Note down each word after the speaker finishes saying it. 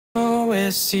where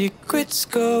secrets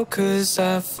go, 'cause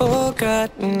I've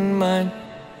forgotten mine.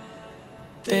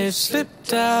 They've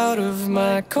slipped out of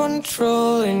my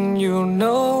control, and you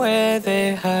know where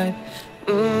they hide.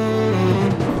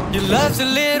 Your love's a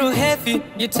little heavy,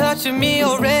 you're touching me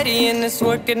already, and it's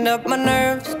working up my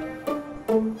nerves.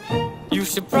 You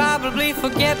should probably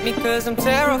forget me, 'cause I'm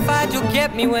terrified you'll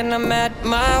get me when I'm at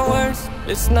my worst.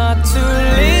 It's not too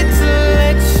late to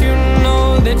let you know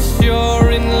that you're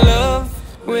in love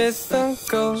with a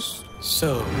ghost. So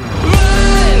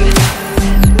run!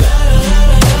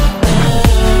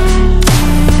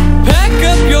 Pack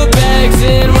up your bags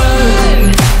and run.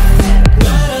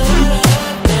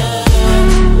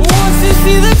 Once you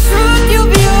see the truth,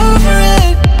 you'll be over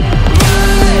it.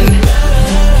 Run!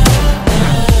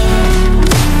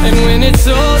 And when it's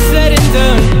all said and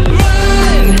done,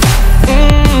 run!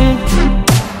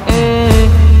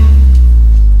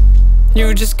 You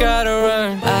just gotta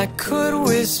run. I could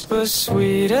whisper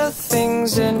sweeter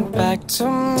things, and back to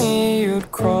me you'd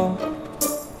crawl.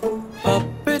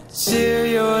 Puppeteer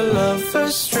your love for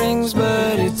strings,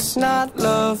 but it's not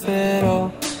love at all.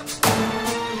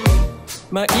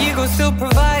 My ego's still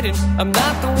providing, I'm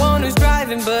not the one who's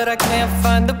driving, but I can't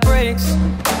find the brakes.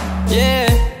 Yeah,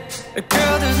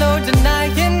 girl, there's no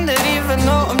denying that even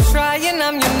though I'm trying,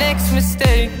 I'm your next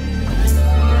mistake.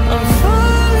 I'm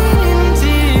falling in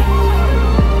deep,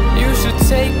 you should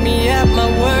take me at my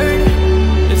word.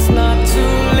 It's not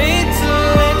too late to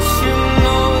let you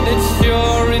know that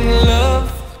you're in love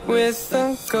with a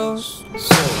ghost.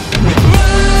 So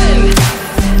run!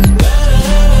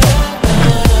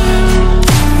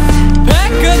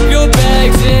 Pack up your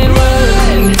bags and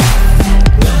run.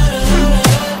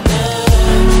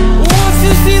 Once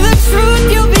you see the truth,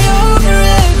 you'll be over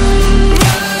it.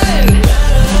 Run!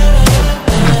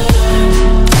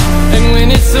 And when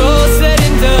it's all said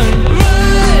and done,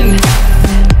 run!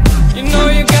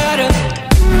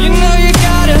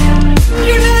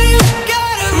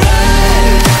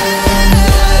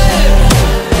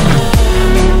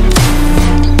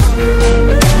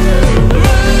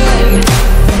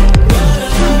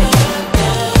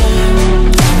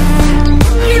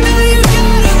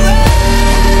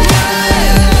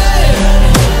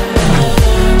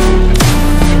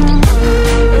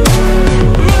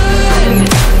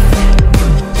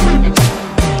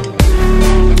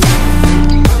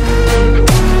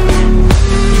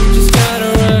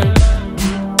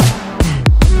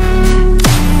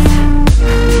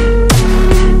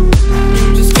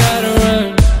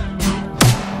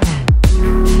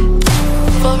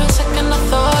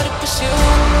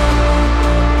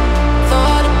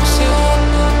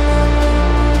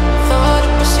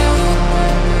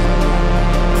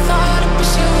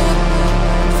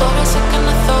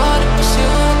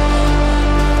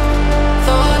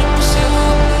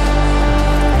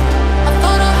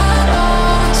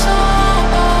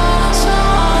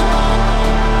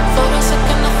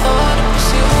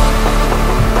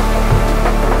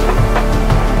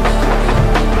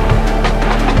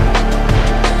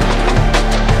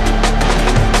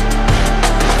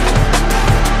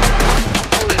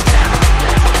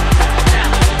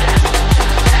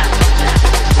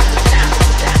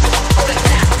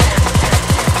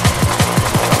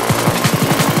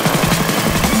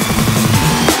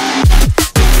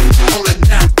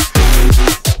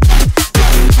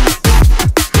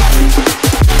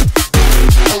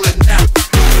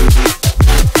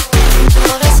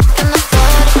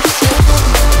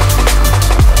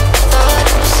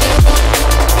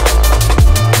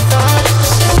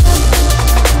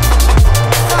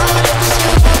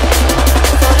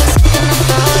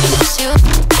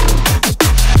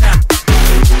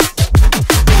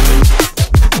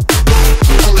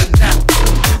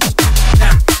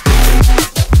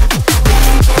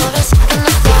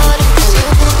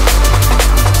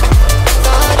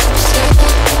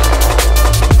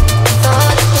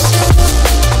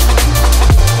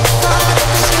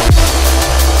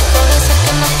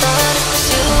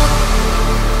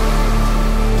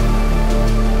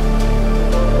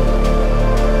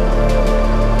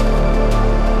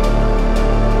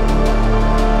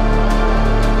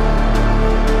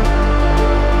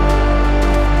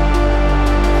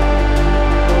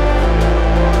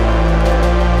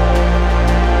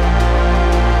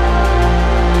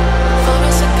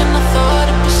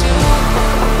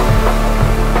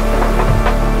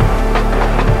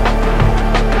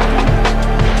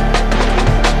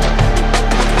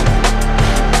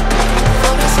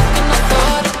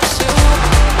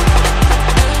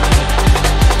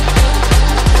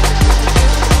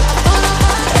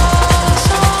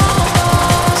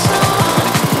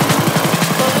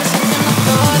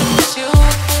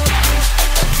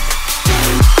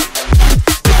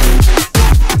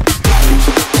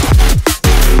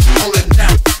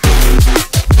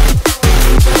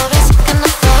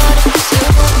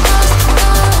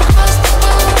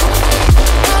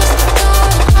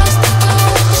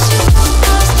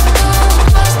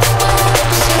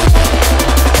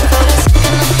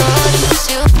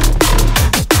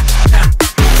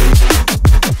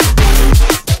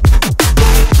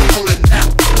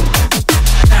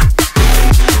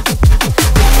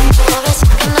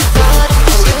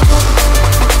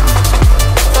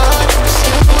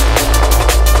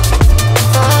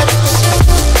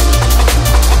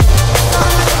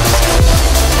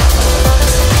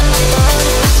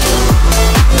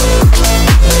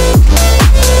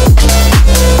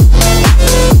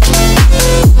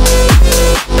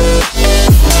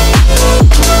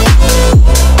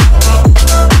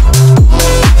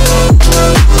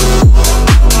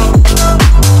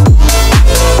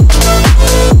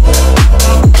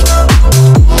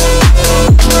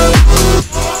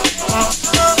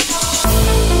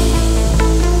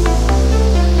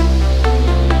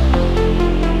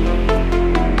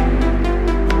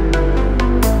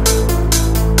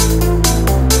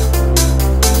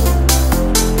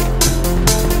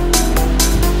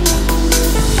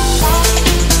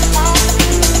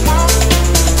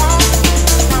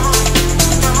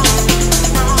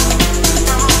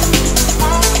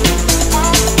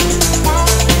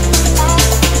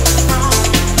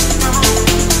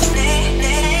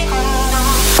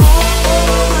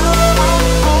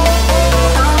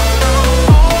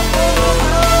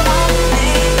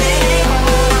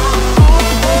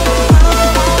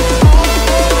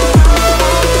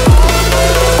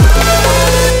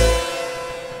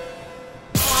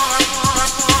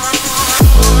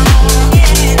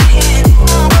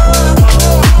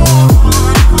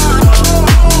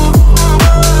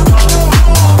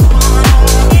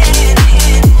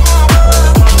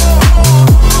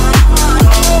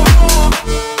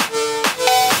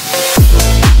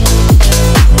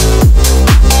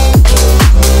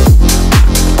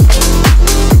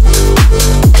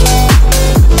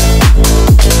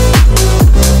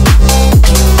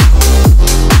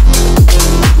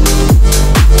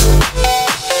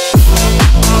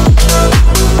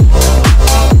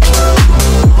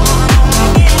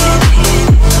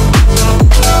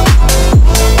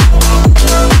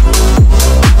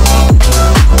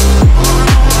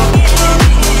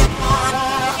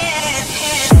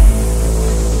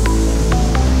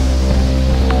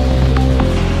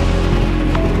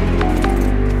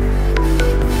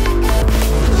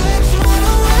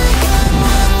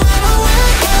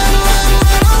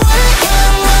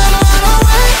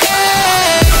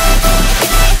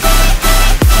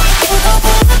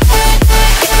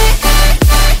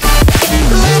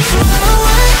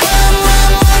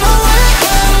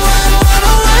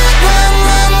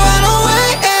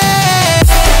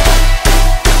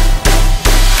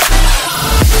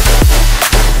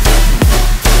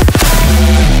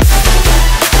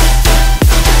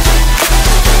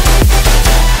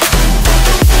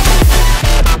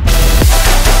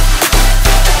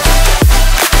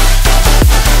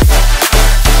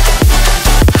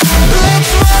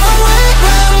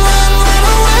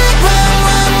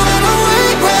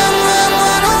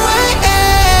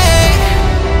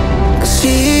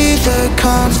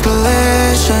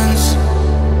 constellations.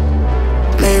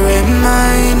 They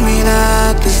remind me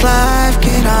that this life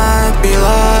cannot be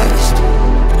lost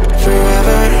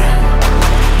forever.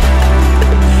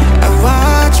 I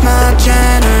watch my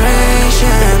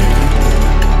generation.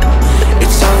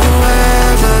 It's so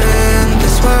evident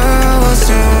this world will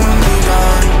soon be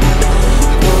gone.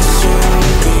 Will soon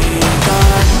be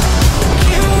gone.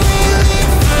 Can we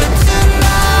live for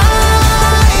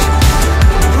tonight?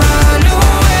 Run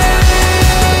away.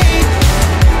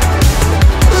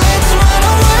 Let's run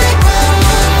away,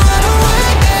 run away.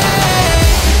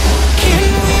 Can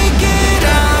we get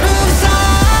out of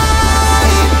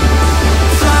sight?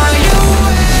 Fly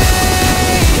away.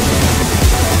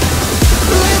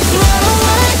 Let's run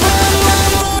away,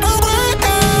 run away.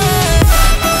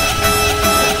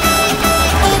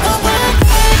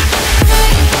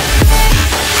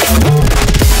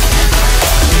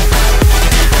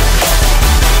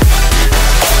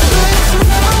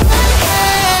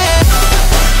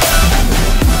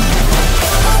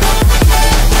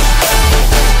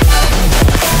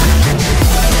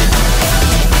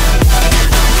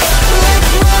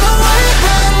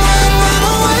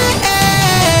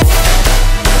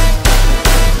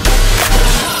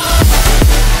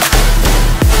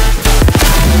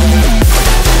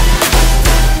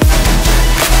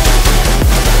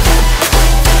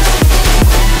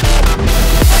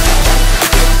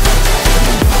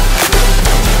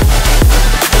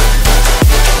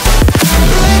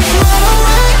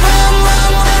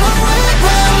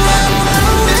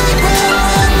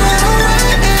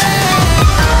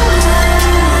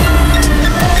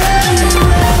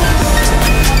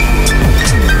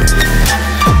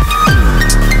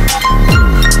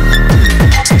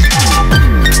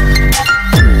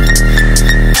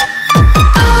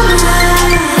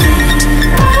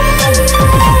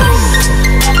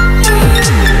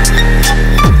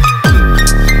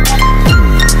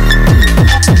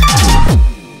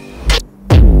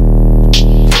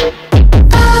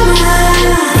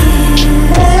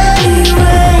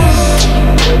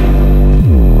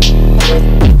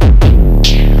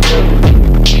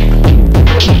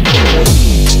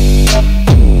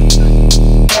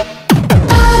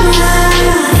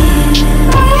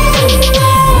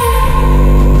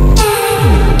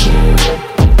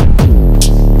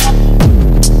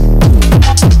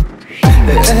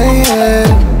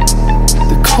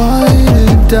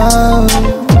 Down.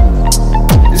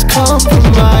 It's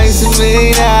compromising me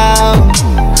now.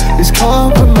 It's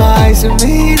compromising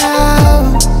me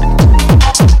now.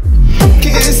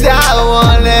 'Cause I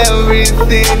want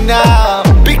everything now.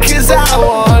 Because I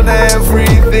want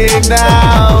everything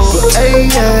now. But hey,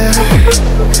 yeah,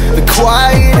 the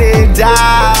quieting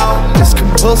down is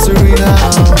compulsory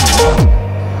now.